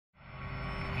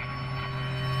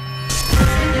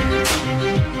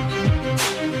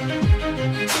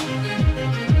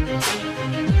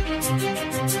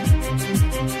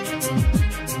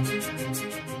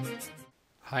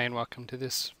Hi and welcome to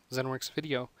this ZENworks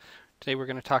video. Today we're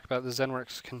going to talk about the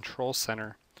ZENworks Control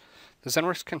Center. The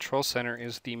ZENworks Control Center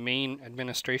is the main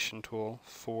administration tool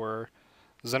for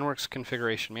ZENworks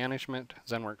Configuration Management,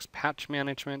 ZENworks Patch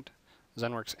Management,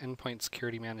 ZENworks Endpoint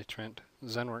Security Management,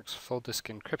 ZENworks Full Disk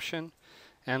Encryption,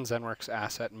 and ZENworks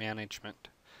Asset Management.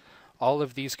 All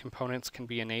of these components can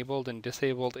be enabled and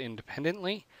disabled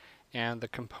independently, and the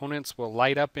components will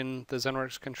light up in the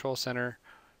ZENworks Control Center,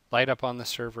 light up on the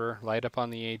server, light up on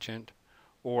the agent,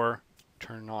 or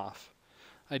turn off.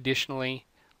 Additionally,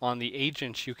 on the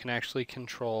agents you can actually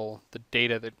control the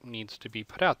data that needs to be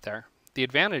put out there. The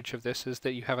advantage of this is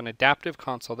that you have an adaptive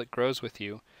console that grows with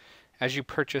you as you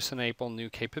purchase and enable new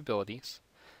capabilities,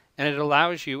 and it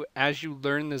allows you, as you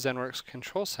learn the ZENworks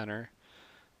Control Center,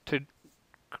 to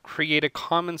create a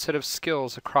common set of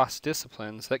skills across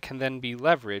disciplines that can then be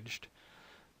leveraged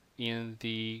in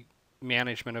the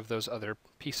management of those other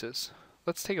pieces.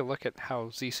 Let's take a look at how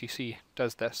ZCC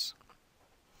does this.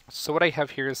 So what I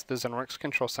have here is the ZENworks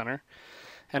Control Center,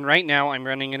 and right now I'm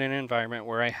running in an environment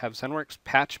where I have ZENworks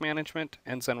Patch Management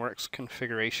and ZENworks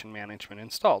Configuration Management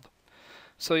installed.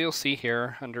 So you'll see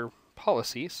here under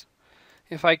Policies,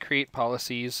 if I create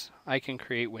policies, I can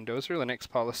create Windows or Linux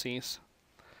policies.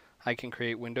 I can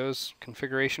create Windows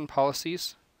configuration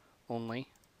policies only,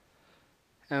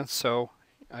 and so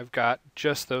I've got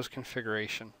just those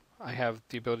configuration. I have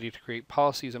the ability to create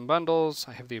policies and bundles.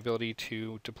 I have the ability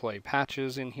to deploy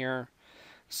patches in here,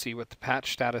 see what the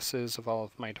patch status is of all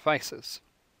of my devices.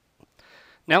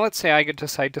 Now let's say I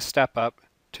decide to step up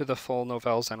to the full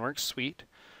Novell ZENworks suite,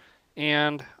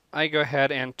 and I go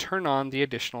ahead and turn on the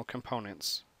additional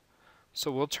components.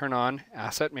 So we'll turn on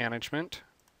Asset Management,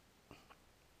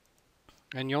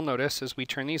 and you'll notice as we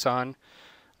turn these on,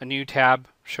 a new tab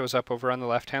shows up over on the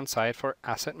left-hand side for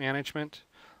Asset Management.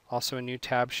 Also a new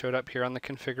tab showed up here on the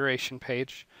configuration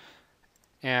page,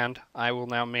 and I will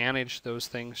now manage those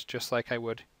things just like I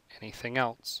would anything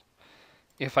else.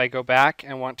 If I go back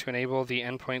and want to enable the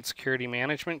Endpoint Security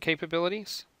Management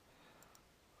capabilities,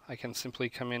 I can simply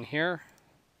come in here,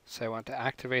 say I want to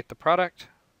activate the product,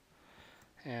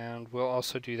 and we'll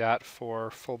also do that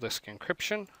for Full Disk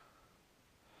Encryption,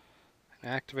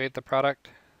 and activate the product.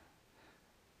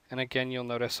 And again, you'll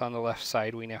notice on the left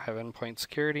side we now have endpoint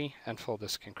security and full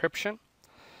disk encryption.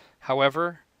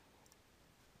 However,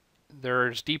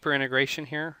 there's deeper integration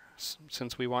here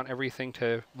since we want everything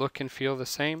to look and feel the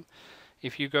same.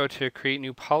 If you go to create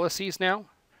new policies now,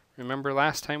 remember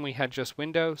last time we had just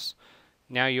Windows.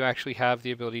 Now you actually have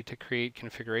the ability to create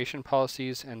configuration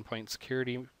policies, endpoint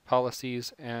security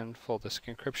policies, and full disk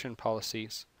encryption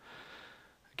policies.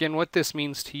 Again, what this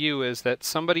means to you is that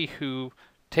somebody who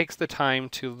takes the time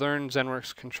to learn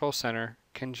ZENworks Control Center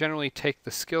can generally take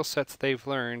the skill sets they've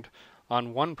learned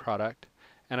on one product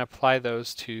and apply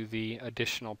those to the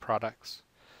additional products.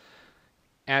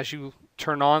 As you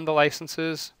turn on the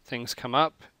licenses, things come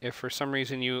up. If for some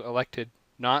reason you elected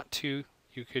not to,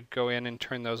 you could go in and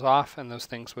turn those off and those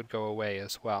things would go away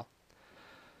as well.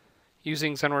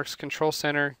 Using ZENworks Control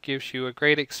Center gives you a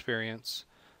great experience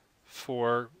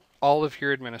for all of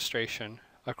your administration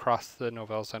across the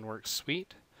Novell ZENworks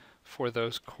suite for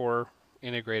those core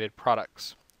integrated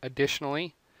products.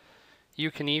 Additionally,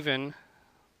 you can even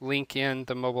link in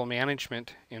the mobile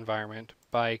management environment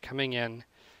by coming in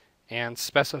and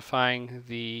specifying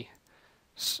the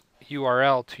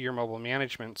URL to your mobile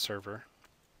management server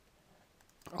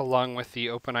along with the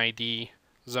OpenID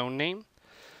zone name.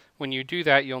 When you do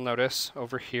that, you'll notice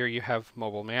over here you have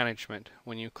mobile management.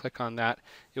 When you click on that,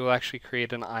 it will actually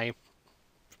create an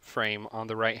frame on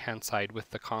the right hand side with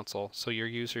the console, so your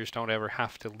users don't ever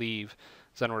have to leave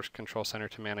ZENworks Control Center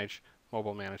to manage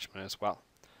mobile management as well.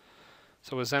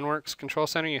 So with ZENworks Control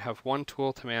Center you have one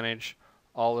tool to manage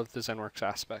all of the ZENworks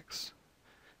aspects.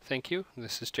 Thank you.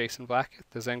 This is Jason Black at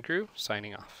the Zen Guru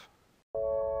signing off.